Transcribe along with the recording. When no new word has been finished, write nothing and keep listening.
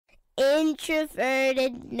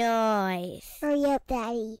introverted noise. Hurry up,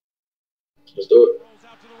 Daddy. Let's do it. Rolls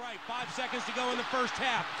out to the right. 5 seconds to go in the first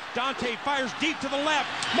half. Dante fires deep to the left.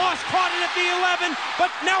 Moss caught it at the 11, but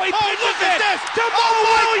now he pitches it to Mo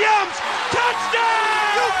Williams.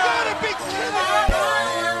 Touchdown! You gotta be kidding me!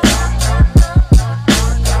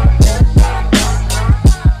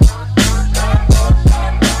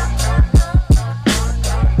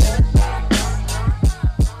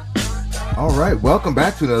 All right, welcome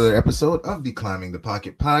back to another episode of the Climbing the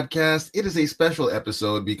Pocket podcast. It is a special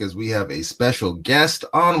episode because we have a special guest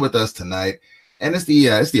on with us tonight, and it's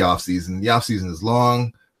the off season. The off season is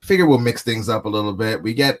long. Figure we'll mix things up a little bit.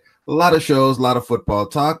 We get a lot of shows, a lot of football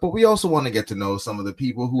talk, but we also want to get to know some of the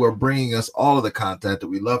people who are bringing us all of the content that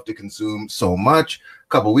we love to consume so much. A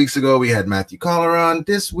couple weeks ago, we had Matthew Collar on.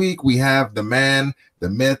 This week, we have the man, the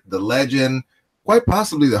myth, the legend, quite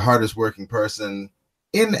possibly the hardest working person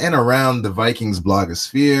in and around the Vikings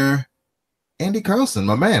blogosphere, Andy Carlson.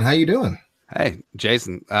 My man, how you doing? Hey,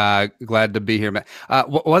 Jason. Glad to be here, man.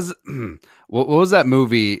 What was that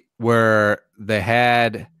movie where they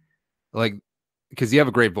had, like, because you have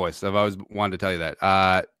a great voice. I've always wanted to tell you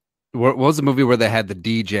that. What was the movie where they had the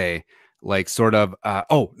DJ, like, sort of?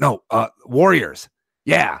 Warriors.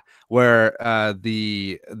 Yeah, where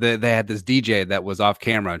they had this DJ that was off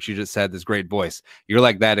camera, and she just had this great voice. You're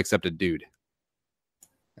like that, except a dude.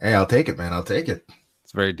 Hey, I'll take it, man. I'll take it.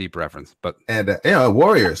 It's a very deep reference, but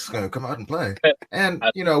Warriors gonna come out and play. And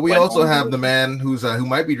we also have the man who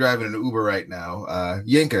might be driving an Uber right now.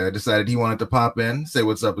 Yinka decided he wanted to pop in, say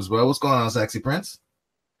what's up as well. What's going on, Sexy Prince?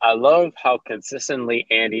 I love how consistently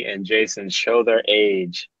Andy and Jason show their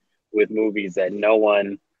age with movies that no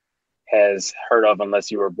one has heard of unless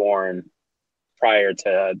you were born prior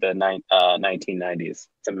to the 1990s.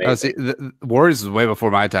 It's amazing. Oh, see, the Warriors was way before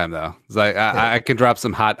my time, though. It's like I can drop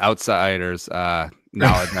some hot outsiders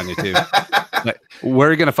knowledge on you too. Like, where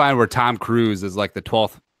are you gonna find where Tom Cruise is like the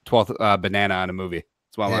 12th banana on a movie?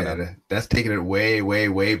 That's what I want. That's taking it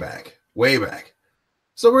way back.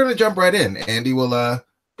 So we're gonna jump right in. Andy will I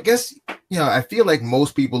guess I feel like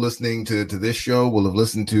most people listening to this show will have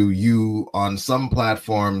listened to you on some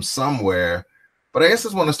platform somewhere. But I guess I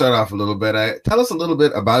just want to start off a little bit. Tell us a little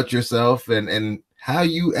bit about yourself and how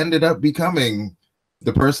you ended up becoming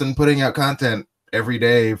the person putting out content every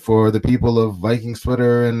day for the people of Vikings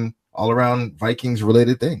Twitter and all around Vikings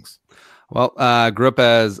related things. Well, I grew up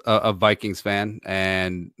as a Vikings fan,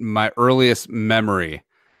 and my earliest memory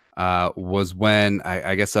was when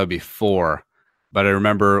I guess I would be 4, but I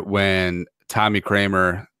remember when Tommy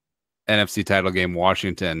Kramer, NFC title game,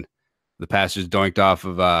 Washington, the pass just doinked off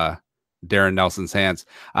of Darren Nelson's hands.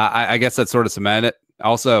 I guess that sort of cemented it.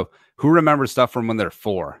 Also, who remembers stuff from when they're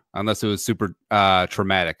 4, unless it was super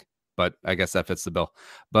traumatic, but I guess that fits the bill.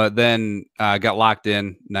 But then got locked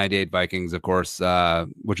in 98 Vikings, of course,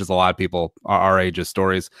 which is a lot of people our age's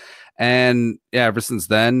stories. And yeah, ever since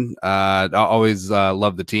then, I always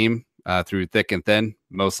loved the team through thick and thin,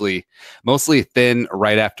 mostly thin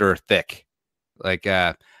right after thick. Like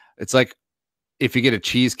it's like if you get a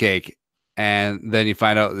cheesecake and then you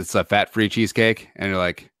find out it's a fat-free cheesecake, and you're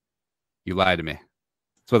like, you lied to me.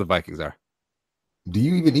 That's what the Vikings are. Do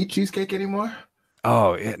you even eat cheesecake anymore?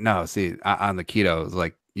 Oh, yeah, no. See, on the keto, it's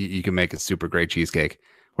like you can make a super great cheesecake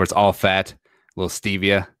where it's all fat, a little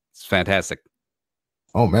stevia. It's fantastic.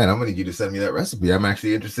 Oh, man, I'm going to need you to send me that recipe. I'm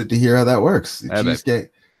actually interested to hear how that works.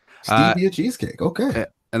 Cheesecake. Stevia cheesecake. Okay.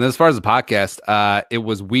 And then as far as the podcast, it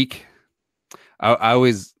was week. I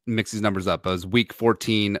always mix these numbers up. It was week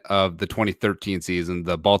 14 of the 2013 season,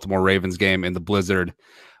 the Baltimore Ravens game in the blizzard,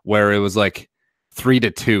 where it was like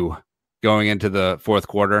 3-2 going into the fourth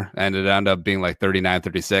quarter, and it ended up being like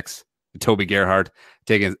 39-36. Toby Gerhardt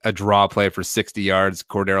taking a draw play for 60 yards.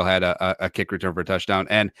 Cordero had a kick return for a touchdown,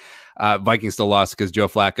 and Vikings still lost because Joe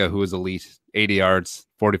Flacco, who was elite, 80 yards,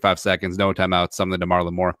 45 seconds, no timeout, something to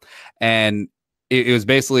Marlon Moore. And it was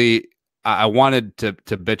basically, I wanted to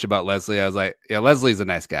bitch about Leslie. I was like, yeah, Leslie's a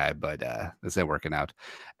nice guy, but this ain't working out.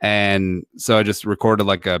 And so I just recorded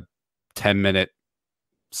like a 10-minute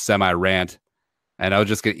semi-rant, and I was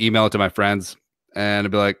just going to email it to my friends, and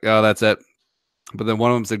I'd be like, oh, that's it. But then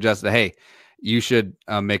one of them suggested, hey, you should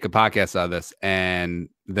make a podcast out of this. And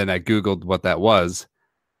then I Googled what that was,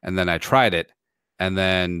 and then I tried it, and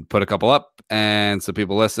then put a couple up, and some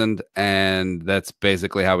people listened, and that's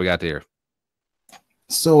basically how we got to here.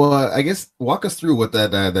 So I guess walk us through what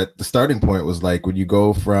that the starting point was like when you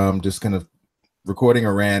go from just kind of recording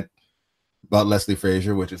a rant about Leslie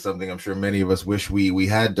Frazier, which is something I'm sure many of us wish we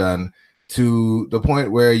had done, to the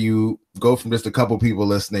point where you go from just a couple people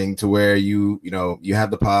listening to where you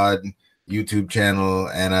have the pod, YouTube channel,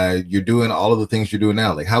 and you're doing all of the things you're doing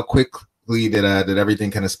now. Like, how quickly did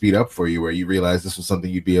everything kind of speed up for you, where you realized this was something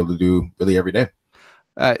you'd be able to do really every day?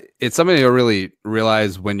 It's something you'll really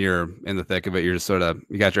realize when you're in the thick of it. You're just sort of,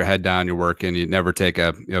 you got your head down, you're working, you never take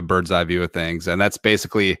a bird's eye view of things. And that's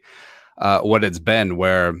basically what it's been,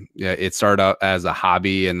 where it started out as a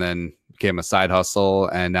hobby and then became a side hustle.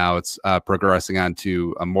 And now it's progressing on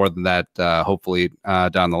to more than that, hopefully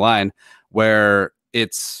down the line, where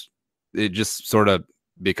it just sort of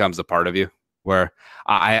becomes a part of you, where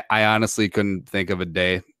I honestly couldn't think of a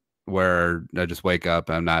day where I just wake up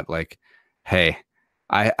and I'm not like, hey,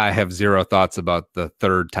 I have zero thoughts about the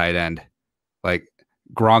third tight end. Like,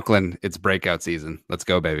 Gronklin, it's breakout season. Let's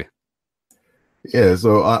go, baby. Yeah.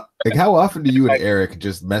 So, like, how often do you and Eric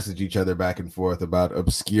just message each other back and forth about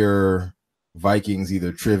obscure Vikings,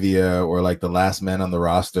 either trivia or like the last man on the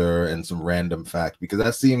roster and some random fact? Because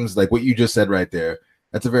that seems like what you just said right there.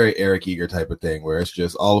 That's a very Eric Eager type of thing, where it's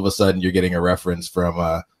just all of a sudden you're getting a reference from,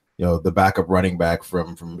 the backup running back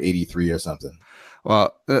from '83 or something.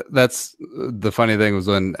 Well, that's the funny thing was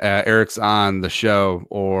when Eric's on the show,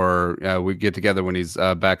 or we get together when he's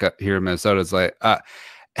back up here in Minnesota. It's like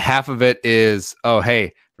half of it is, oh,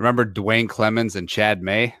 hey, remember Dwayne Clemens and Chad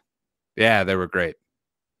May? Yeah, they were great.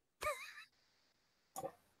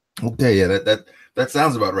 Okay, yeah, that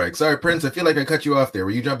sounds about right. Sorry, Prince, I feel like I cut you off there.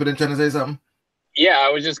 Were you jumping in trying to say something? Yeah, I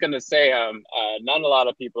was just gonna say, not a lot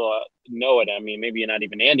of people know it. I mean, maybe not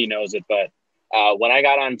even Andy knows it, but when I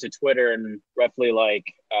got onto Twitter and roughly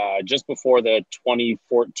just before the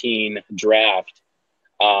 2014 draft,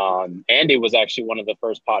 Andy was actually one of the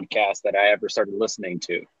first podcasts that I ever started listening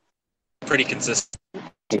to. Pretty consistent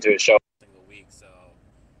to his show single week, so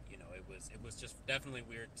it was just definitely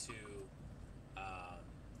weird to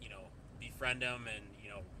befriend him and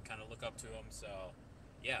kind of look up to him. So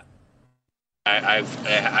yeah,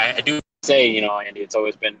 I do say, Andy,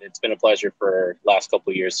 it's been a pleasure for the last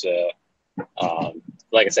couple of years to.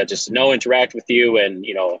 Like I said, just to interact with you and,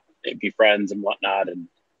 be friends and whatnot. And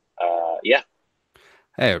yeah.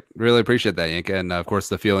 Hey, really appreciate that, Yinka. And of course,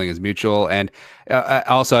 the feeling is mutual. And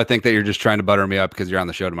also, I think that you're just trying to butter me up because you're on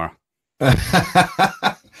the show tomorrow.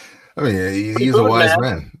 I mean, he's a wise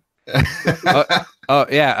man.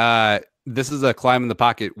 Yeah. This is a climb in the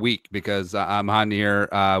pocket week because I'm on here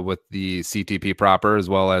with the CTP proper, as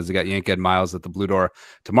well as I got Yinka and Miles at the Blue Door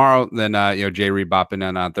tomorrow. Then, Jay Reed bopping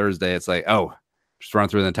in on Thursday. It's like, oh, just run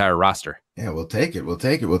through the entire roster. Yeah, we'll take it.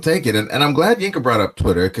 And I'm glad Yinka brought up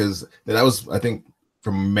Twitter, because that was, I think,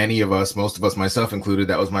 for many of us, most of us, myself included,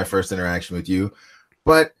 that was my first interaction with you.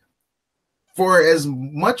 But for as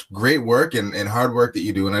much great work and hard work that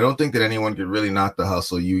you do, and I don't think that anyone could really knock the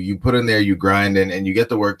hustle. You put in there, you grind, and you get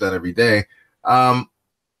the work done every day.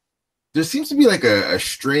 There seems to be like a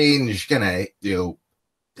strange kind of,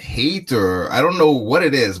 hate, or I don't know what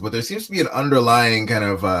it is, but there seems to be an underlying kind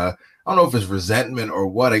of, I don't know if it's resentment or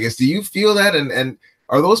what. I guess, do you feel that? And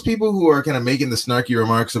are those people who are kind of making the snarky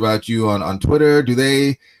remarks about you on Twitter, do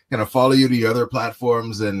they kind of follow you to your other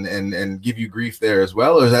platforms and give you grief there as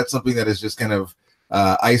well? Or is that something that is just kind of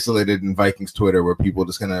isolated in Vikings Twitter, where people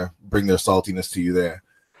just kind of bring their saltiness to you there?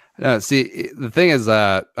 See, the thing is,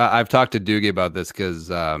 I've talked to Doogie about this because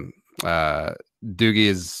Doogie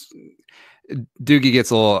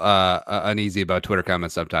gets a little uneasy about Twitter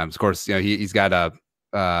comments sometimes. Of course, he's got a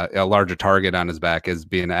larger target on his back as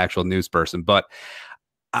being an actual news person. But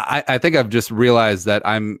I think I've just realized that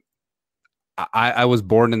I was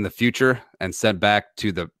born in the future and sent back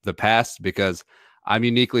to the past, because I'm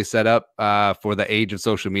uniquely set up for the age of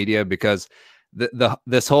social media, because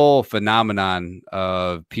this whole phenomenon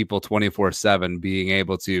of people 24/7 being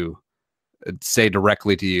able to say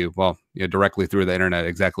directly to you, directly through the internet,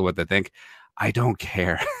 exactly what they think. I don't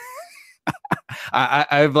care. I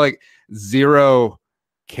have like zero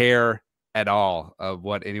care at all of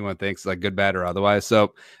what anyone thinks, like good, bad, or otherwise.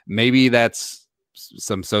 So maybe that's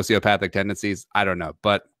some sociopathic tendencies. I don't know.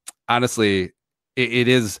 But honestly, it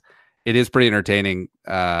is pretty entertaining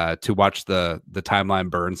to watch the timeline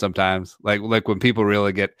burn sometimes. Like when people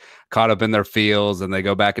really get caught up in their feels and they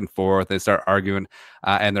go back and forth, they start arguing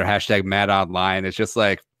and they're hashtag mad online. It's just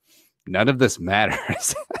like, none of this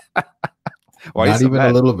matters. Not even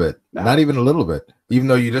a little bit. No. Not even a little bit. Even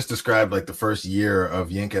though you just described like the first year of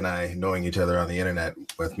Yinka and I knowing each other on the internet,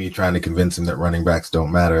 with me trying to convince him that running backs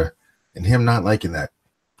don't matter, and him not liking that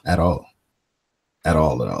at all.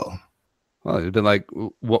 Well, it'd been like,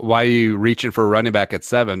 why are you reaching for a running back at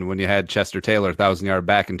 7 when you had Chester Taylor 1,000-yard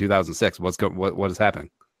back in 2006? What is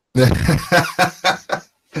happening?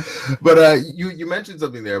 But you mentioned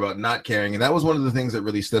something there about not caring, and that was one of the things that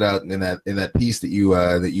really stood out in that piece that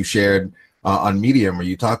you shared on Medium, where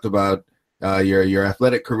you talked about your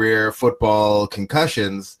athletic career, football,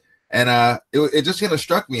 concussions, and it just kind of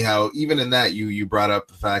struck me how even in that you brought up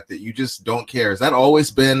the fact that you just don't care. Has that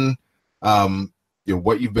always been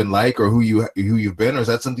what you've been like, or who you've been, or is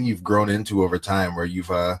that something you've grown into over time, where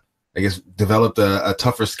you've I guess developed a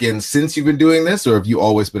tougher skin since you've been doing this, or have you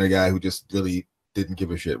always been a guy who just really didn't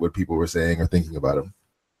give a shit what people were saying or thinking about him?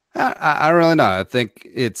 I don't really know. I think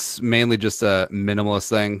it's mainly just a minimalist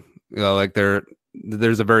thing. Like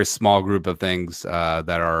there's a very small group of things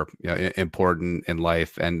that are important in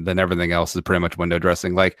life, and then everything else is pretty much window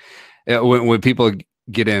dressing. Like when people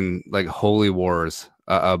get in like holy wars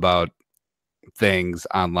about things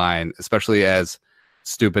online, especially as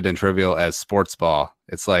stupid and trivial as sports ball,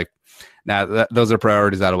 it's like, now those are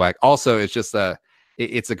priorities out of whack. Also, it's just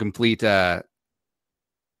it's a complete a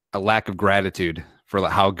lack of gratitude for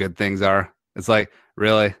how good things are. It's like,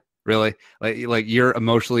 really like you're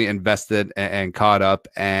emotionally invested and caught up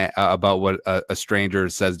about what a stranger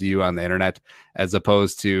says to you on the internet, as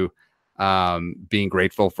opposed to being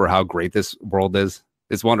grateful for how great this world is.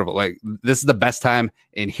 It's wonderful. Like, this is the best time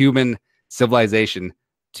in human civilization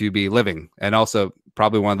to be living, and also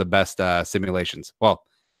probably one of the best simulations. Well,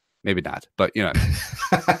 maybe not, but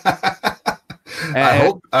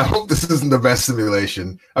I hope this isn't the best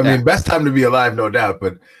simulation. I mean, best time to be alive, no doubt,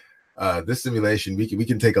 but this simulation, we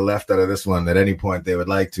can take a left out of this one at any point they would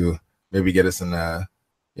like to. Maybe get us in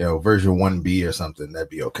version 1B or something. That'd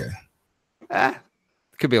be okay. It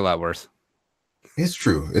could be a lot worse. It's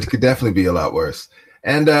true. It could definitely be a lot worse.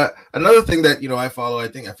 And another thing that I follow, I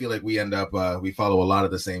feel like we end up we follow a lot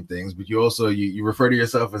of the same things, but you also you refer to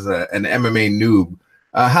yourself as an MMA noob.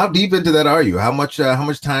 How deep into that are you? How much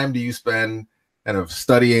time do you spend kind of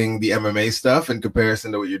studying the MMA stuff in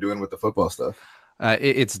comparison to what you're doing with the football stuff?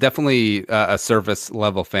 It's definitely a surface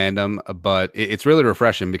level fandom, but it's really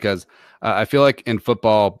refreshing, because I feel like in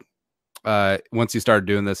football, once you start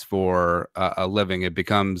doing this for a living, it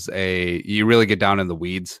becomes you really get down in the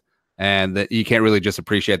weeds, and that you can't really just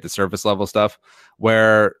appreciate the surface level stuff.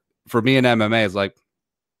 Where for me in MMA is like,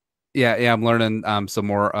 yeah, I'm learning some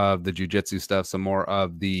more of the jiu-jitsu stuff, some more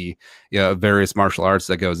of the various martial arts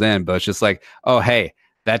that goes in, but it's just like, oh, hey,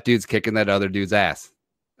 that dude's kicking that other dude's ass.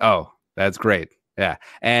 Oh, that's great. Yeah.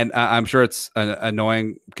 And I'm sure it's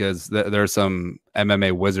annoying, because there's some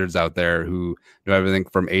MMA wizards out there who know everything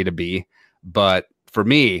from A to B. But for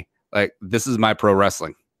me, like, this is my pro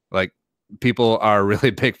wrestling. Like, people are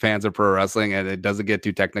really big fans of pro wrestling, and it doesn't get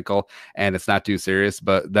too technical and it's not too serious.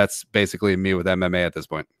 But that's basically me with MMA at this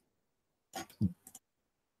point.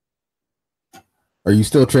 Are you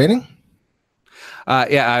still training?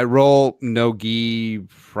 Yeah, I roll no-gi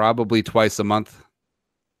probably twice a month.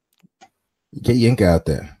 Get Yinka out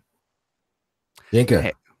there. Yinka,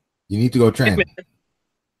 hey, you need to go train.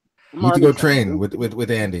 You need to go train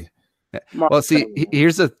with Andy. Well, see,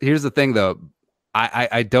 here's the thing though.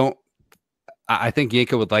 I think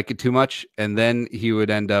Yinka would like it too much, and then he would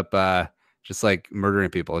end up just like murdering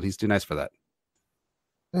people, and he's too nice for that.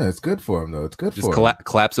 Yeah, it's good for him though. It's good just for him.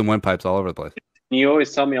 Collapsing windpipes all over the place. You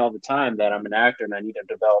always tell me all the time that I'm an actor and I need to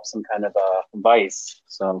develop some kind of vice.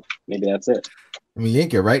 So maybe that's it. I mean,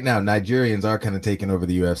 Yinka, right now, Nigerians are kind of taking over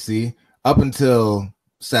the UFC. Up until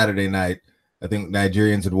Saturday night, I think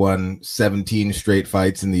Nigerians had won 17 straight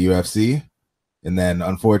fights in the UFC. And then,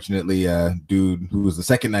 unfortunately, a dude who was the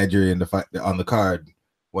second Nigerian to fight on the card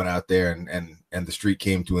went out there, and the streak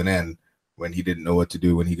came to an end when he didn't know what to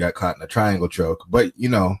do when he got caught in a triangle choke. But,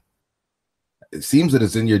 it seems that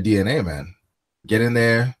it's in your DNA, man. Get in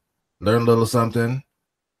there, learn a little something.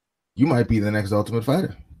 You might be the next Ultimate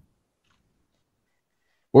Fighter.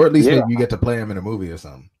 Or at least maybe you get to play him in a movie or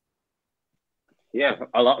something. Yeah,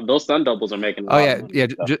 a lot. Those stunt doubles are making a lot of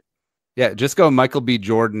money. Just go Michael B.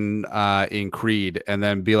 Jordan in Creed, and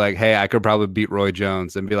then be like, hey, I could probably beat Roy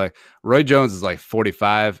Jones, and be like, Roy Jones is like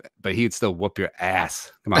 45, but he'd still whoop your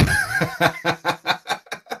ass. Come on.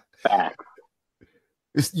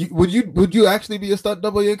 Would you actually be a stunt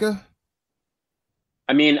double, Yinka?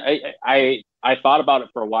 I mean, I thought about it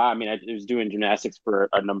for a while. I mean, I was doing gymnastics for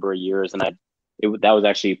a number of years, and that was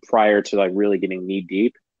actually prior to like really getting knee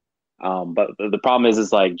deep. But the problem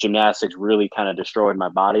is like gymnastics really kind of destroyed my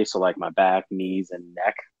body. So like my back, knees, and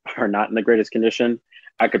neck are not in the greatest condition.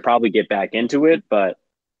 I could probably get back into it, but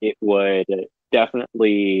it would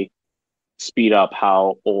definitely speed up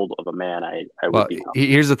how old of a man I would become.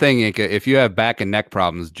 Here's the thing, Yinka. If you have back and neck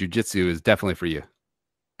problems, jiu-jitsu is definitely for you.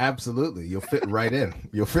 Absolutely. You'll fit right in.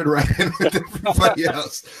 You'll fit right in with everybody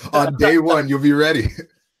else. On day one, you'll be ready.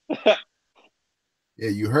 Yeah,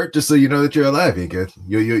 you hurt just so you know that you're alive, Yinka.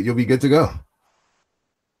 You'll be good to go.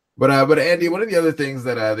 But Andy, one of the other things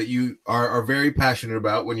that you are very passionate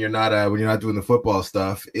about when you're not doing the football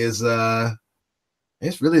stuff is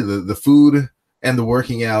it's really the food and the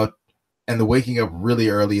working out and the waking up really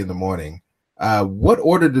early in the morning. What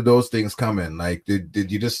order did those things come in? Like,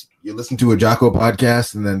 did you listen to a Jocko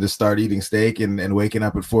podcast and then just start eating steak and waking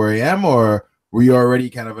up at 4 a.m. or were you already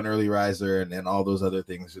kind of an early riser and all those other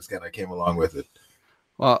things just kind of came along with it?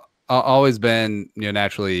 Well, I've always been,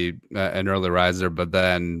 naturally an early riser, but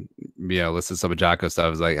then, listen to some of Jocko stuff. I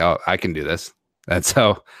was like, oh, I can do this. And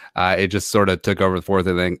so it just sort of took over the fourth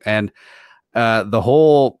thing. And the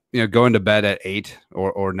whole, going to bed at 8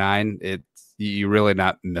 or 9, you're really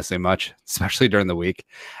not missing much, especially during the week.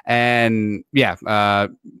 And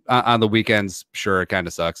on the weekends, sure, it kind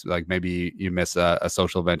of sucks. Like maybe you miss a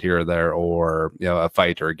social event here or there, or a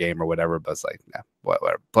fight or a game or whatever. But it's like, nah,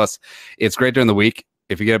 whatever. Plus, it's great during the week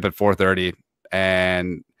if you get up at 4:30.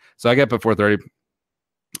 And so I get up at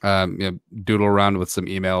 4:30, doodle around with some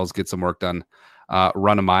emails, get some work done,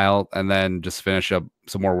 run a mile, and then just finish up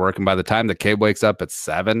some more work. And by the time the kid wakes up at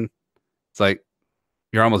 7, it's like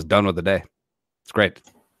you're almost done with the day. It's great.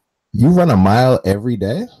 You run a mile every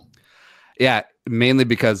day? Yeah, mainly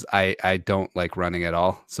because I don't like running at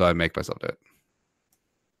all, so I make myself do it.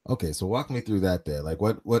 Okay, so walk me through that there. Like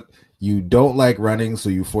what you don't like running, so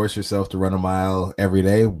you force yourself to run a mile every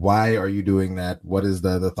day. Why are you doing that? What is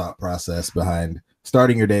the thought process behind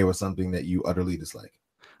starting your day with something that you utterly dislike?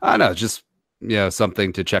 I know, just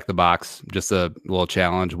something to check the box, just a little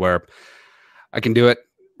challenge where I can do it.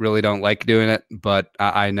 Really don't like doing it, but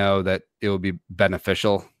I know that it will be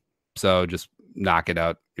beneficial. So just knock it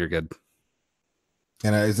out. You're good.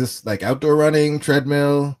 And is this like outdoor running,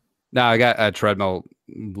 treadmill? No, I got a treadmill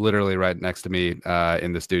literally right next to me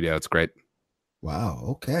in the studio. It's great. Wow.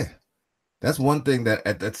 Okay. That's one thing that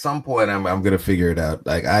at some point I'm going to figure it out.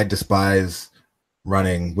 Like I despise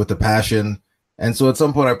running with a passion. And so at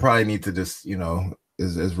some point I probably need to just,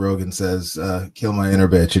 as Rogan says, kill my inner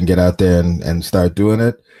bitch and get out there and start doing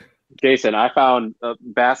it. Jayson, I found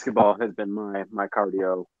basketball has been my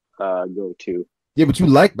cardio go-to. Yeah, but you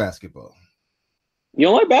like basketball. You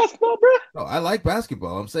don't like basketball, bro? No, I like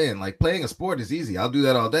basketball. I'm saying like playing a sport is easy. I'll do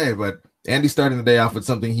that all day. But Andy's starting the day off with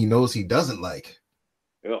something he knows he doesn't like.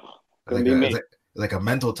 Ugh, like a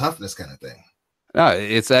mental toughness kind of thing. No,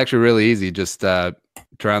 it's actually really easy. Just try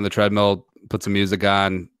on the treadmill, put some music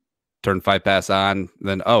on, turn 5 pass on,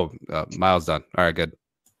 then mile's done. All right, good.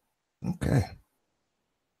 Okay.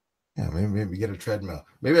 Yeah, maybe get a treadmill.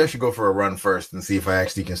 Maybe I should go for a run first and see if I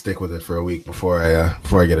actually can stick with it for a week before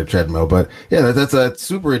I get a treadmill. But yeah, that's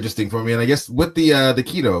super interesting for me. And I guess with the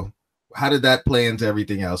keto, how did that play into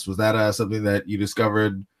everything else? Was that something that you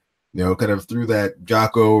discovered, kind of through that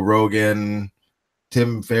Jocko, Rogan,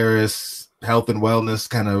 Tim Ferriss health and wellness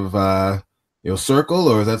kind of circle,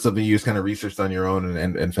 or is that something you just kind of researched on your own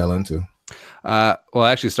and fell into? Well,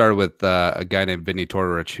 I actually started with a guy named Vinny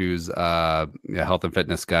Tortorich, who's a health and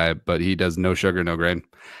fitness guy, but he does no sugar, no grain,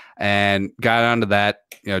 and got onto that.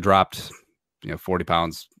 Dropped 40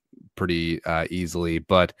 pounds pretty easily,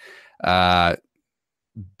 but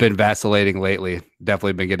been vacillating lately.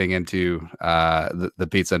 Definitely been getting into the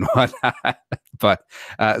pizza and whatnot, but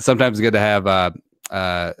sometimes it's good to have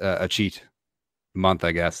a cheat month,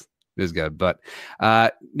 I guess. Is good, but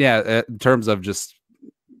in terms of just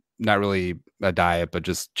not really a diet, but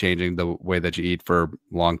just changing the way that you eat for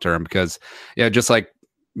long term, because just like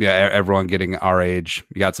everyone getting our age,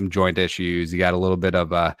 you got some joint issues, you got a little bit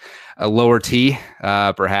of a lower T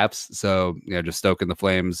perhaps, so just stoking the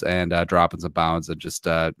flames and dropping some pounds and just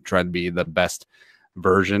trying to be the best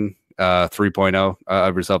version 3.0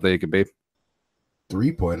 of yourself that you can be.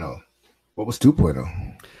 3.0. What was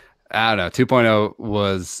 2.0? I don't know. 2.0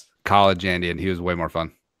 was college Andy, and he was way more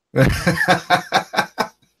fun.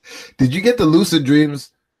 Did you get the lucid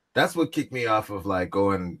dreams? That's what kicked me off of like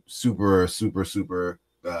going super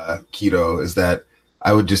keto, is that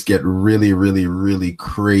I would just get really, really, really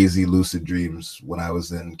crazy lucid dreams when I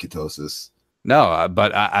was in ketosis. No,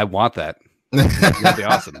 but I want that. That'd be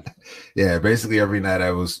awesome. Yeah, basically every night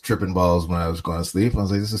I was tripping balls when I was going to sleep. I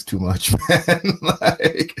was like, this is too much, man.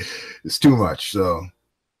 Like, it's too much. So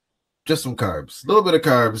just some carbs, a little bit of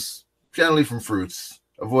carbs, generally from fruits.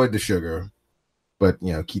 Avoid the sugar. But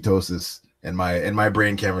ketosis and my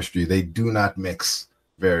brain chemistry, they do not mix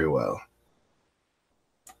very well.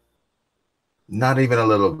 Not even a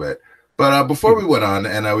little bit. But before we went on,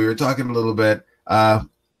 and we were talking a little bit,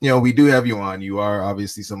 we do have you on. You are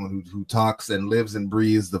obviously someone who talks and lives and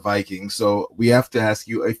breathes the Vikings. So we have to ask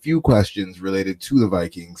you a few questions related to the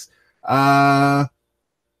Vikings. What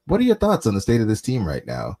are your thoughts on the state of this team right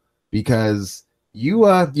now? Because you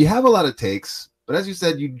have a lot of takes, But as you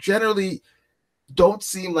said, you generally don't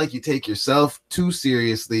seem like you take yourself too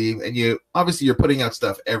seriously, and you're putting out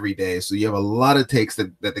stuff every day, so you have a lot of takes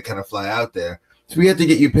that they kind of fly out there. So we have to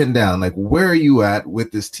get you pinned down. Like, where are you at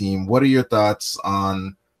with this team? What are your thoughts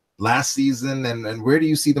on last season, and where do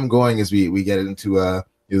you see them going as we get into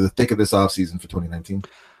the thick of this offseason for 2019?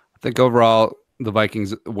 I think overall the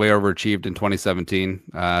Vikings way overachieved in 2017.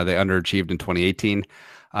 They underachieved in 2018.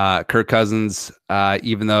 Kirk Cousins,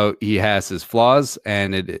 even though he has his flaws,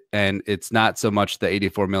 and it's not so much the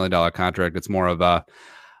 $84 million contract, it's more of a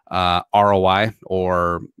ROI,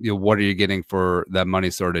 or what are you getting for that money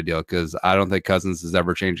sort of deal? Because I don't think Cousins is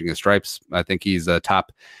ever changing his stripes. I think he's a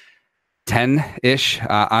top 10-ish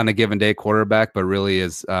on a given day quarterback, but really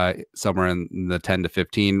is somewhere in the 10 to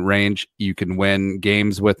 15 range. You can win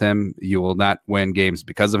games with him. You will not win games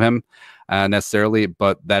because of him necessarily,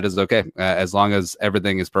 but that is okay. As long as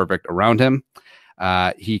everything is perfect around him,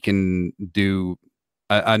 he can do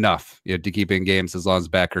enough to keep in games as long as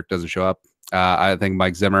Kirk doesn't show up. I think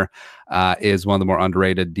Mike Zimmer is one of the more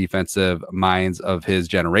underrated defensive minds of his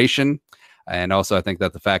generation. And also I think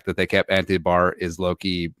that the fact that they kept Anthony Barr is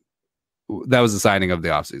low-key, that was the signing of the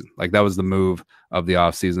offseason. Like, that was the move of the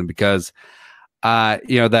offseason, because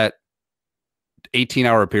that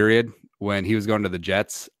 18-hour period when he was going to the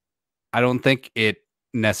Jets, I don't think it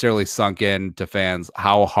necessarily sunk in to fans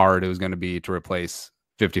how hard it was going to be to replace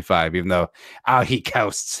 55, even though he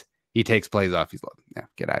coasts, he takes plays off, he's low. Yeah,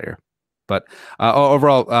 get out of here. But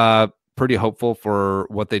overall, pretty hopeful for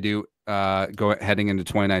what they do heading into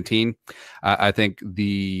 2019. I think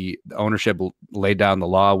the ownership laid down the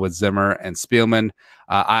law with Zimmer and Spielman.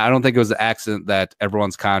 I don't think it was an accident that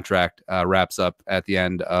everyone's contract wraps up at the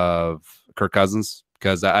end of Kirk Cousins,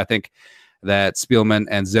 because I think that Spielman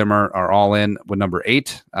and Zimmer are all in with number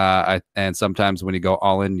 8. And sometimes when you go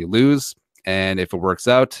all in, you lose. And if it works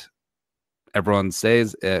out, everyone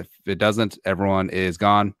stays. If it doesn't, everyone is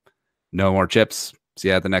gone. No more chips. See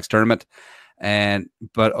you at the next tournament.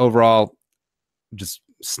 But overall, just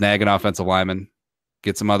snag an offensive lineman,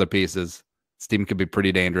 get some other pieces. This team could be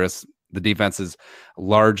pretty dangerous. The defense is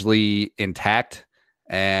largely intact,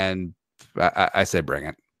 and I say bring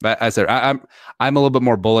it. I said I'm a little bit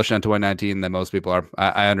more bullish on 2019 than most people are.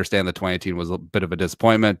 I understand that 2018 was a bit of a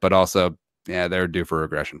disappointment, but also, yeah, they're due for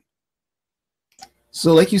regression.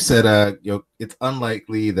 So, like you said, it's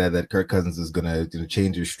unlikely that Kirk Cousins is gonna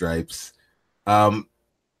change his stripes, and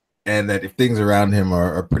that if things around him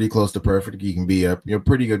are pretty close to perfect, he can be a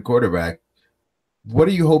pretty good quarterback. What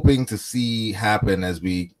are you hoping to see happen as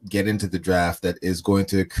we get into the draft that is going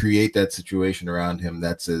to create that situation around him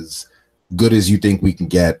that's as good as you think we can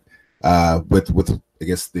get with I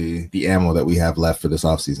guess the ammo that we have left for this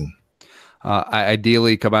offseason? I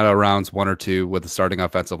ideally come out of rounds 1 or 2 with a starting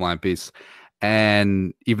offensive line piece.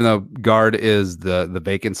 And even though guard is the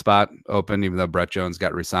vacant spot open, even though Brett Jones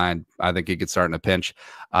got re-signed, I think he could start in a pinch.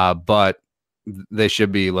 But they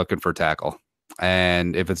should be looking for tackle.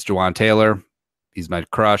 And if it's Juwan Taylor, he's my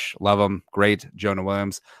crush. Love him. Great. Jonah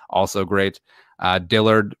Williams, also great.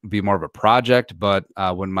 Dillard be more of a project, but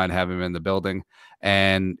wouldn't mind having him in the building.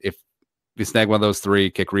 And if you snag one of those 3,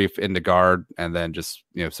 kick Reef into guard, and then just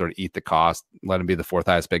sort of eat the cost, let him be the 4th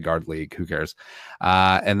highest paid guard league. Who cares?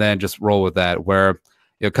 And then just roll with that. Where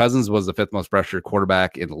Cousins was the 5th most pressured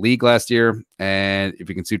quarterback in the league last year, and if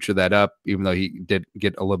you can suture that up, even though he did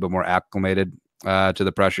get a little bit more acclimated to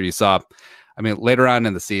the pressure, you saw. I mean, later on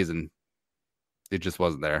in the season, it just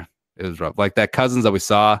wasn't there. It was rough. Like that Cousins that we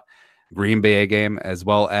saw Green Bay game, as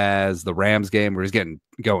well as the Rams game, where he's going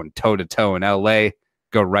toe to toe in LA.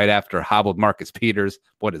 Go right after hobbled Marcus Peters.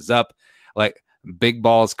 What is up? Like big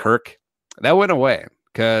balls Kirk. That went away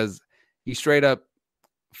because he straight up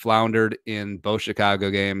floundered in both Chicago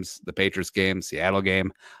games, the Patriots game, Seattle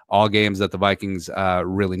game, all games that the Vikings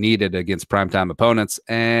really needed against primetime opponents.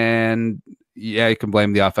 And yeah, you can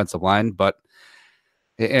blame the offensive line, but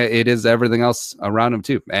it is everything else around him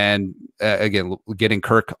too. And again, getting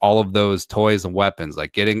Kirk all of those toys and weapons,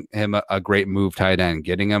 like getting him a great move tight end,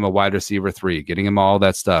 getting him a wide receiver 3, getting him all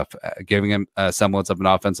that stuff, giving him a semblance of an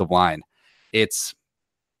offensive line. It's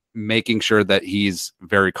making sure that he's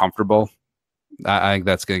very comfortable. I think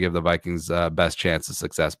that's going to give the Vikings best chance of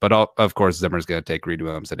success. But of course, Zimmer's going to take Reed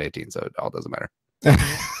Williams at 18, so it all doesn't matter.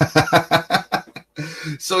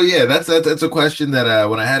 So yeah, that's a question that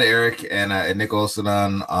when I had Eric and Nick Olson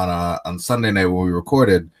on Sunday night when we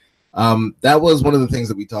recorded, that was one of the things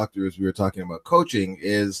that we talked through as we were talking about coaching.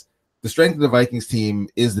 Is the strength of the Vikings team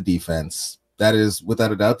is the defense. That is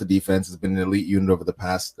without a doubt, the defense has been an elite unit over the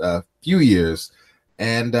past few years,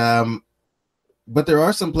 and but there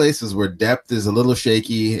are some places where depth is a little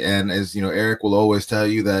shaky. And as Eric will always tell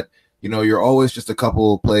you that you're always just a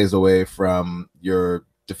couple plays away from your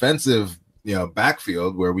defensive,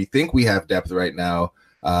 backfield where we think we have depth right now.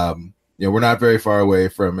 We're not very far away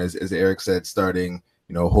from, as Eric said, starting,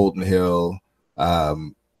 Holden Hill,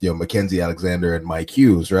 Mackenzie Alexander and Mike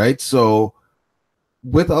Hughes, right? So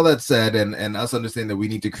with all that said, and us understanding that we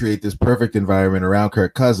need to create this perfect environment around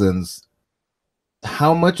Kirk Cousins,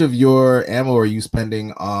 how much of your ammo are you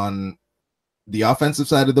spending on the offensive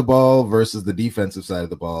side of the ball versus the defensive side of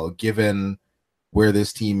the ball, given where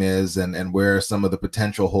this team is and where some of the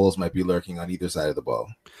potential holes might be lurking on either side of the ball?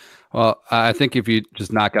 Well, I think if you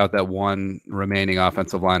just knock out that one remaining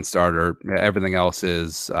offensive line starter, everything else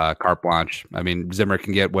is carte blanche. I mean, Zimmer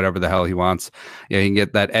can get whatever the hell he wants. He can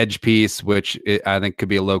get that edge piece, which I think could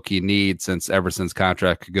be a low-key need since Everson's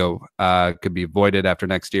contract could be voided after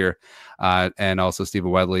next year. And also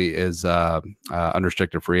Stephen Wedley is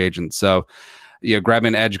unrestricted free agent. So, grabbing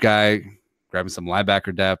an edge guy, grabbing some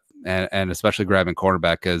linebacker depth, and especially grabbing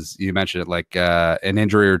cornerback, because you mentioned it, like an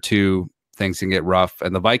injury or two, things can get rough.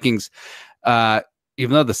 And the Vikings,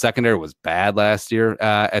 even though the secondary was bad last year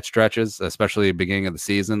at stretches, especially at the beginning of the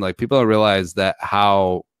season, like people don't realize that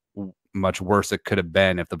how much worse it could have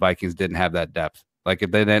been if the Vikings didn't have that depth. Like if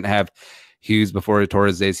they didn't have Hughes before he tore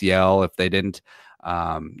his ACL, if they didn't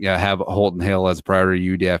have Holton Hill as a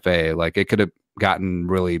priority UDFA, like it could have gotten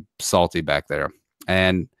really salty back there.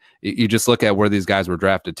 And you just look at where these guys were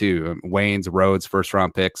drafted too. Wayne's, Rhodes, first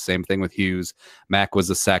round picks. Same thing with Hughes. Mack was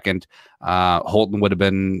the second. Holton would have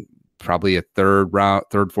been probably a third,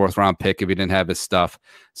 fourth round pick if he didn't have his stuff.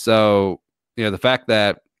 So, the fact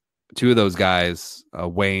that two of those guys,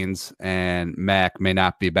 Wayne's and Mack, may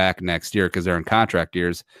not be back next year because they're in contract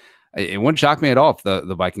years, it wouldn't shock me at all if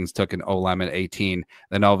the Vikings took an O-lineman at 18.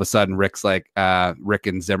 Then all of a sudden Rick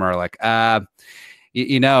and Zimmer are like, that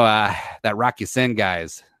Rocky Sin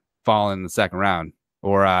guys fall in the second round,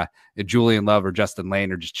 or Julian Love or Justin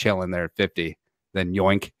Lane are just chilling there at 50, then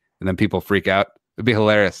yoink, and then people freak out. It'd be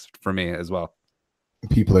hilarious for me as well.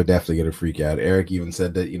 People are definitely going to freak out. Eric even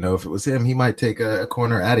said that, if it was him, he might take a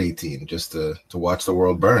corner at 18 just to watch the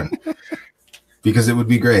world burn because it would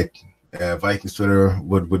be great. Vikings Twitter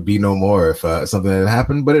would be no more if something had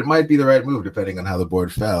happened, but it might be the right move depending on how the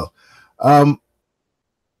board fell. Kirk,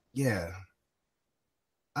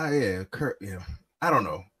 I don't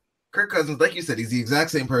know. Kirk Cousins, like you said, he's the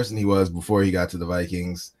exact same person he was before he got to the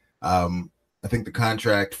Vikings. I think the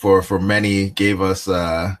contract for many gave us,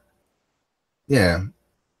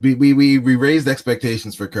 we raised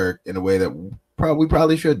expectations for Kirk in a way that we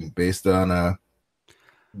probably shouldn't, based on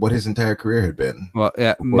what his entire career had been. Well,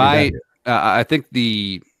 yeah, I think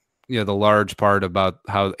the large part about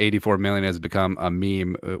how 84 million has become a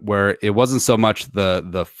meme, where it wasn't so much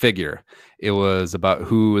the figure, it was about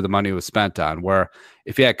who the money was spent on. Where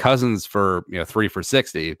if you had Cousins for 3 for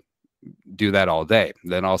 60, do that all day.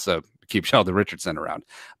 Then also keep Sheldon Richardson around.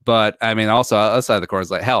 But I mean, also outside of the course,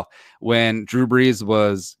 like hell, when Drew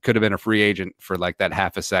Brees could have been a free agent for like that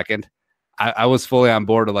half a second, I was fully on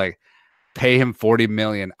board to like pay him 40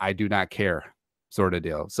 million. I do not care sort of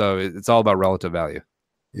deal. So it's all about relative value.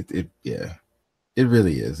 It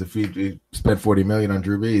really is. If we spent 40 million on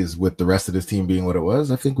Drew Brees with the rest of this team being what it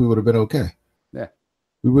was, I think we would have been okay. Yeah,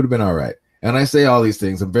 we would have been all right. And I say all these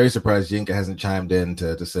things. I'm very surprised Yinka hasn't chimed in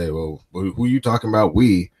to say, well, who are you talking about?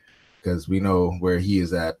 Because we know where he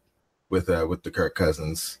is at with the Kirk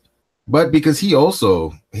Cousins. But because he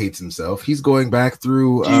also hates himself, he's going back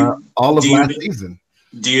through all of last season.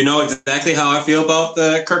 Do you know exactly how I feel about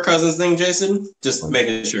the Kirk Cousins thing, Jason? Just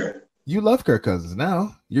making sure. You love Kirk Cousins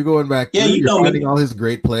now. You're going back. Yeah, you're finding all his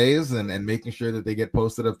great plays and making sure that they get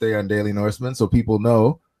posted up there on Daily Norseman so people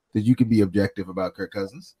know that you can be objective about Kirk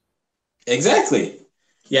Cousins. Exactly.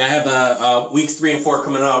 Yeah, I have weeks 3 and 4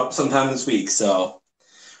 coming out sometime this week, so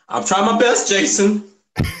I'm trying my best, Jason.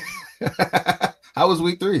 How was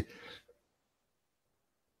week 3?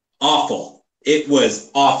 Awful. It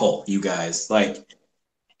was awful, you guys.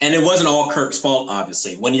 And it wasn't all Kirk's fault,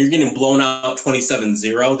 obviously. When you're getting blown out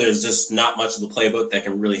 27-0, there's just not much of the playbook that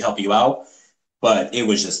can really help you out. But it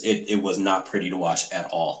was just, it was not pretty to watch at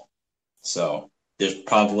all. So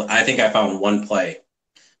I think I found one play.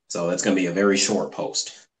 So that's going to be a very short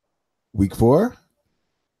post. Week 4?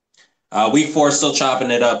 Week 4, still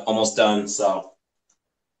chopping it up, almost done. So.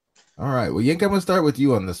 All right. Well, Yinka, I'm going to start with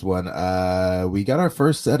you on this one. We got our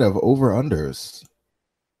first set of over-unders.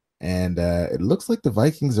 And it looks like the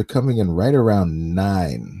Vikings are coming in right around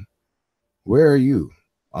 9. Where are you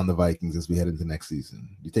on the Vikings as we head into next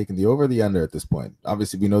season? You taking the over or the under at this point?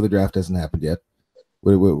 Obviously, we know the draft hasn't happened yet.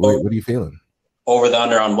 What are you feeling? Over the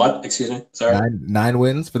under on what? Excuse me? Sorry. 9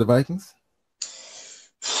 wins for the Vikings?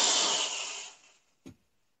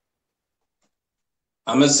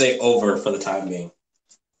 I'm gonna say over for the time being.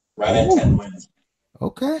 Right at 10 wins.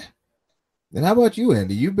 Okay. And how about you,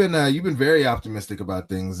 Andy? You've been very optimistic about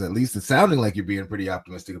things. At least it's sounding like you're being pretty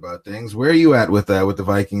optimistic about things. Where are you at with the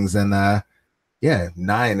Vikings? And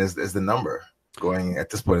 9 is the number going at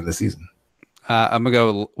this point in the season. I'm gonna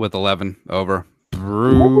go with 11 over.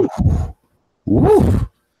 Ooh. Ooh.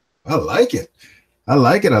 I like it.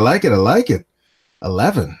 11.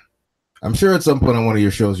 I'm sure at some point on one of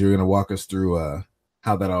your shows you're gonna walk us through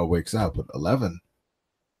how that all wakes out. But 11.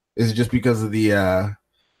 Is it just because of the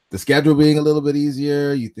schedule being a little bit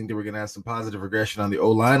easier? You think that we're going to have some positive regression on the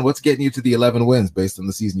O-line? What's getting you to the 11 wins based on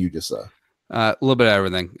the season you just saw? A little bit of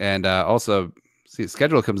everything. And also, see, the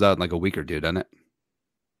schedule comes out in like a week or two, doesn't it?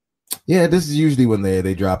 Yeah, this is usually when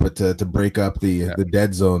they drop it to break up the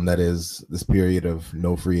dead zone that is this period of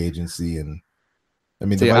no free agency. And I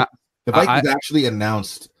mean, the Vikings actually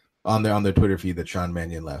announced on their Twitter feed that Sean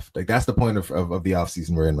Mannion left. Like, that's the point of the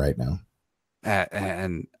offseason we're in right now.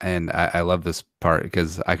 And I love this part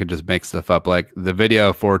because I could just make stuff up. Like, the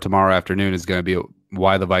video for tomorrow afternoon is going to be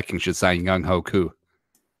why the Vikings should sign Young Ho Koo.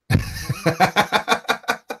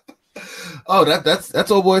 Oh,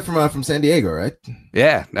 that's old boy from San Diego, right?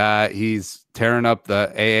 Yeah, he's tearing up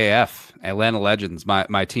the AAF, Atlanta Legends,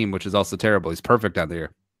 my team, which is also terrible. He's perfect out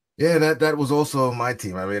there. Yeah, that was also my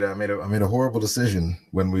team. I made a horrible decision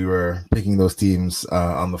when we were picking those teams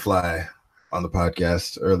on the fly on the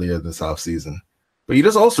podcast earlier this offseason. But you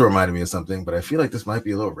just also reminded me of something, but I feel like this might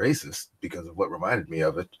be a little racist because of what reminded me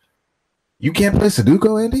of it. You can't play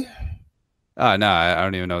Sudoku, Andy? No, I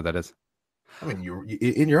don't even know what that is. I mean, you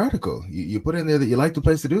in your article, you put in there that you like to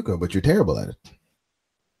play Sudoku, but you're terrible at it.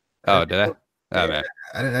 Oh, did I? Oh, man.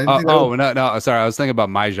 I didn't No, sorry. I was thinking about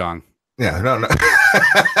Mahjong. Yeah, no.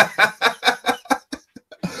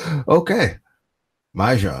 Okay.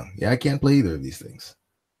 Mahjong. Yeah, I can't play either of these things.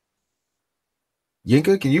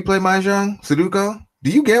 Yinka, can you play Mahjong? Sudoku?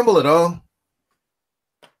 Do you gamble at all?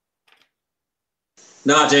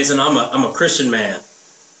 Nah, Jason, I'm a Christian man.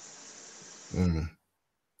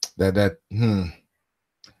 That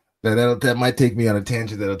might take me on a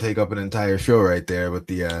tangent that'll take up an entire show right there with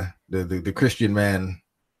the Christian man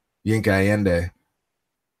Yinka Allende.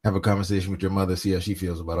 Have a conversation with your mother, see how she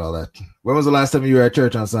feels about all that. When was the last time you were at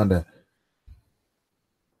church on Sunday?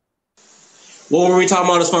 What were we talking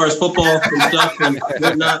about as far as football and stuff and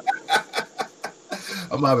whatnot?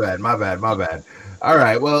 Oh, my bad. All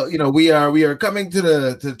right. Well, we are coming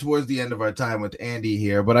towards the end of our time with Andy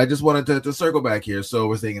here, but I just wanted to circle back here. So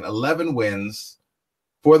we're saying 11 wins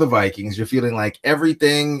for the Vikings. You're feeling like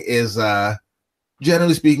everything is,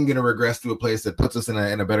 generally speaking, going to regress to a place that puts us in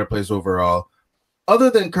a better place overall.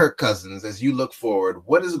 Other than Kirk Cousins, as you look forward,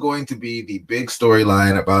 what is going to be the big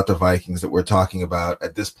storyline about the Vikings that we're talking about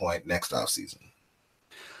at this point next offseason?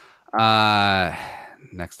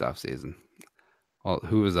 Next offseason. Well,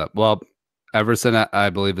 who is up? Well, Everson,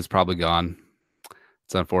 I believe, is probably gone.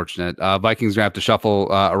 It's unfortunate. Vikings are going to have to shuffle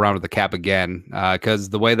around with the cap again because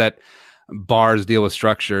the way that Barr's deal was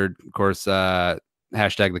structured, of course,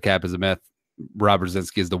 hashtag the cap is a myth. Rob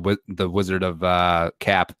Brzezinski is the wizard of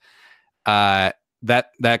cap.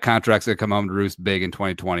 That contract's going to come home to roost big in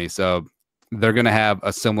 2020. So they're going to have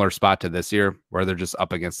a similar spot to this year where they're just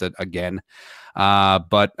up against it again.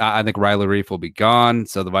 But I think Riley Reif will be gone.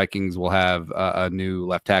 So the Vikings will have a new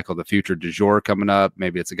left tackle, the future du jour, coming up.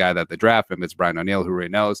 Maybe it's a guy that they draft. Maybe it's Brian O'Neill, who really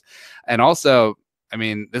knows. And also, I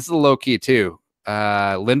mean, this is a low key too.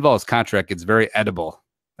 Linval's contract gets very edible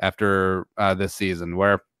after this season,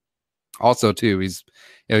 where also too, he's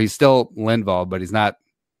still Linval, but he's not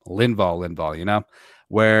Linval,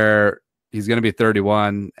 where he's going to be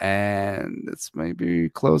 31 and it's maybe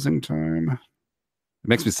closing time. It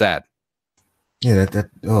makes me sad. Yeah,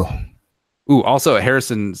 Ooh, also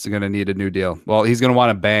Harrison's going to need a new deal. Well, he's going to want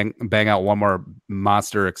to bang out one more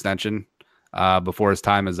monster extension before his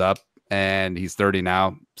time is up, and he's 30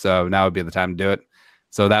 now. So now would be the time to do it.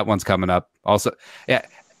 So that one's coming up. Also, yeah,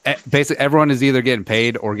 basically everyone is either getting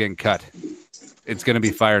paid or getting cut. It's going to be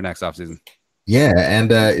fire next offseason. Yeah,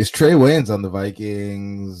 and is Trey Waynes on the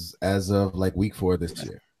Vikings as of like week 4 this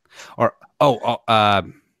year? Or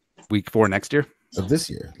week 4 next year? Of this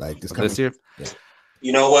year, like this year. Yeah.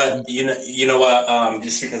 You know what? You know what?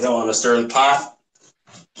 Just because I want to stir the pot,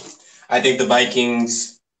 I think the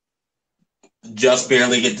Vikings just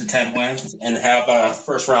barely get to 10 wins and have a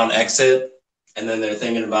first round exit, and then they're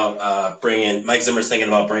thinking about Mike Zimmer's thinking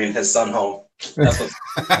about bringing his son home. That's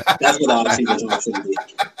what honestly what should be.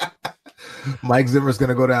 Mike Zimmer's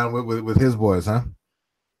gonna go down with his boys, huh?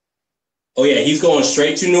 Oh yeah, he's going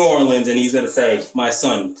straight to New Orleans, and he's gonna say, "My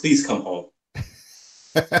son, please come home."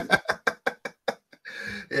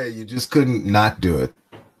 Yeah, you just couldn't not do it.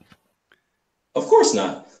 Of course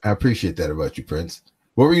not. I appreciate that about you, Prince.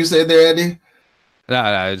 What were you saying there, Andy? No,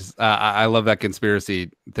 I love that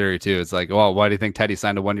conspiracy theory too. It's like, well, why do you think Teddy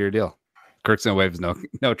signed a 1-year deal? Kirk's gonna waive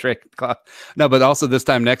no trade clause. No, but also this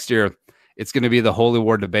time next year, it's going to be the holy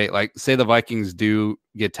war debate. Like, say the Vikings do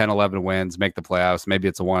get 10, 11 wins, make the playoffs. Maybe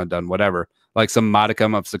it's a one and done, whatever. Like some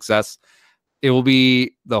modicum of success. It will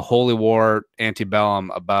be the holy war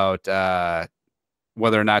antebellum about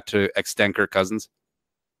whether or not to extend Kirk Cousins.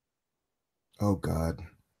 Oh God.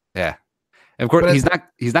 Yeah. And of course,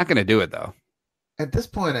 he's not going to do it though. At this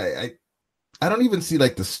point, I don't even see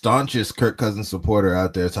like the staunchest Kirk Cousins supporter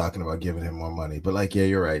out there talking about giving him more money. But like, yeah,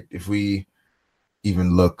 you're right. If we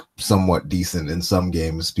even look somewhat decent in some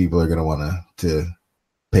games, people are going to want to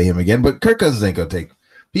pay him again. But Kirk Cousins ain't going to take.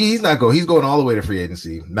 He's going all the way to free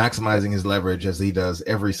agency, maximizing his leverage as he does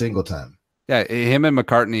every single time. Yeah, him and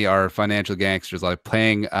McCartney are financial gangsters, like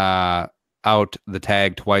playing out the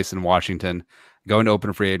tag twice in Washington, going to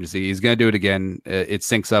open free agency. He's going to do it again. It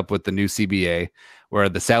syncs up with the new CBA, where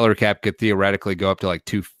the salary cap could theoretically go up to like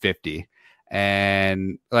 250.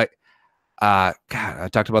 And like, God, I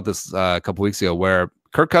talked about this a couple weeks ago, where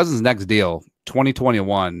Kirk Cousins' next deal,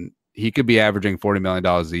 2021, he could be averaging $40 million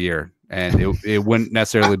a year, and it wouldn't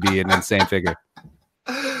necessarily be an insane figure.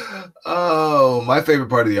 Oh, my favorite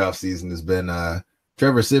part of the offseason has been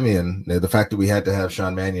Trevor Siemian. The fact that we had to have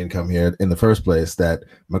Sean Mannion come here in the first place, that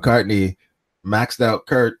McCartney maxed out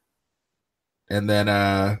Kurt, and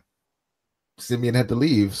then Siemian had to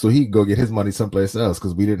leave so he could go get his money someplace else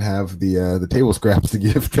because we didn't have the table scraps to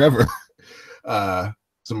give Trevor.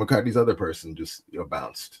 So McCartney's other person just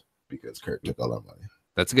bounced because Kurt took all our money.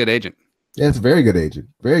 That's a good agent. Yeah, it's a very good agent.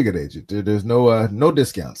 Very good agent. There's no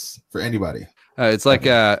discounts for anybody. It's like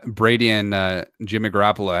Brady and Jimmy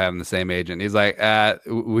Garoppolo having the same agent. He's like,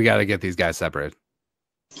 we got to get these guys separated.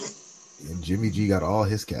 And Jimmy G got all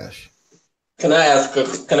his cash. Can I ask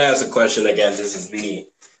a question again? This is me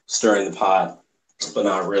stirring the pot, but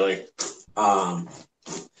not really.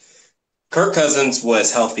 Kirk Cousins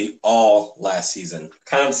was healthy all last season,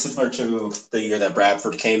 kind of similar to the year that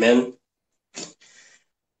Bradford came in.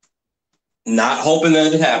 Not hoping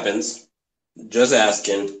that it happens, just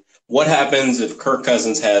asking, what happens if Kirk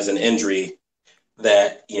Cousins has an injury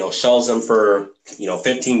that, shells him for,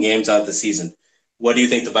 15 games out of the season? What do you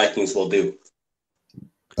think the Vikings will do?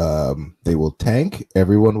 They will tank.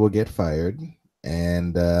 Everyone will get fired.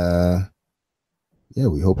 And,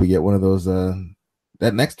 we hope we get one of those.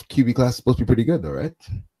 That next QB class is supposed to be pretty good, though, right?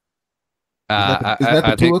 Is that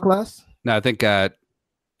the Tua class? No, I think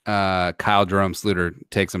Kyle Jerome Sluter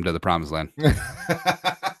takes him to the promised land.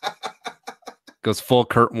 Goes full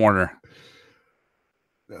Kurt Warner.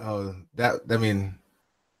 Oh,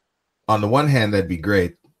 on the one hand, that'd be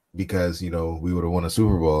great because, we would have won a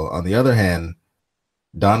Super Bowl. On the other hand,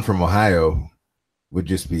 Don from Ohio would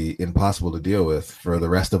just be impossible to deal with for the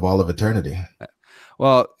rest of all of eternity.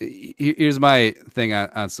 Well, here's my thing on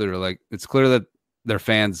Sluter. Like, it's clear that they're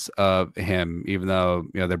fans of him, even though,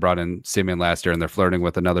 they brought in Simeon last year and they're flirting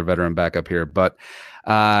with another veteran backup here. But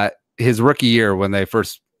his rookie year, when they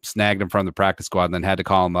first snagged him from the practice squad and then had to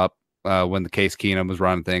call him up when the Case Keenum was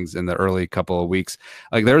running things in the early couple of weeks,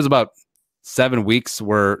 like there was about 7 weeks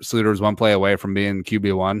where Sluter was one play away from being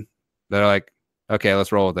QB1. They're like, okay,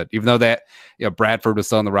 let's roll with it. Even though that, Bradford was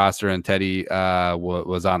still on the roster and Teddy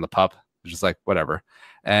was on the pup. Just like, whatever.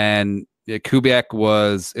 And Kubiak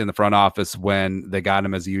was in the front office when they got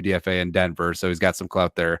him as a UDFA in Denver, so he's got some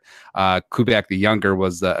clout there. Kubiak the younger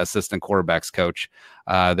was the assistant quarterbacks coach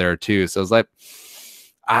there too. So it's like,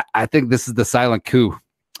 I think this is the silent coup.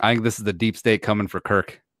 I think this is the deep state coming for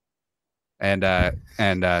Kirk, and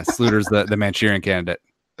Sluter's the Manchurian candidate.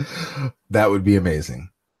 That would be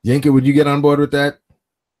amazing. Yinka, would you get on board with that?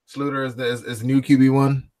 Sluter is the new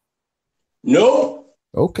QB1? No.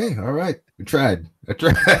 Okay, all right. I tried.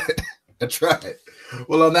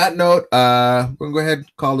 Well, on that note, we're gonna go ahead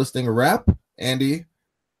and call this thing a wrap. Andy,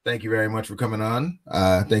 thank you very much for coming on.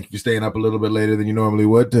 Thank you for staying up a little bit later than you normally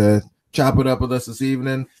would to chop it up with us this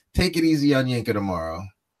evening. Take it easy on Yinka tomorrow.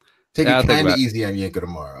 Take it kind of easy on Yinka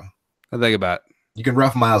tomorrow. I'll think about it. You can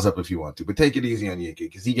rough Miles up if you want to, but take it easy on Yinka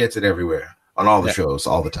because he gets it everywhere on all the shows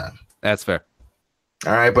all the time. That's fair.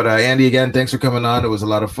 All right, but Andy, again, thanks for coming on. It was a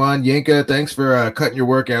lot of fun. Yinka, thanks for cutting your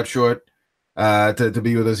workout short to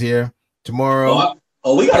be with us here. Tomorrow.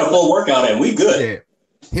 We got a full workout in. We good. Yeah.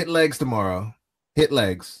 Hit legs tomorrow. Hit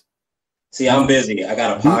legs. See, I'm busy. I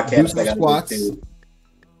got a podcast. Do some squats.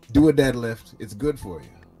 Do a deadlift. It's good for you.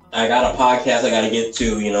 I got a podcast I got to get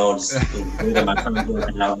to, just my time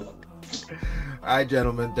working out. All right,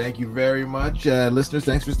 gentlemen. Thank you very much. Listeners,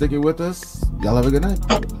 thanks for sticking with us. Y'all have a good night.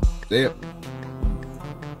 See ya.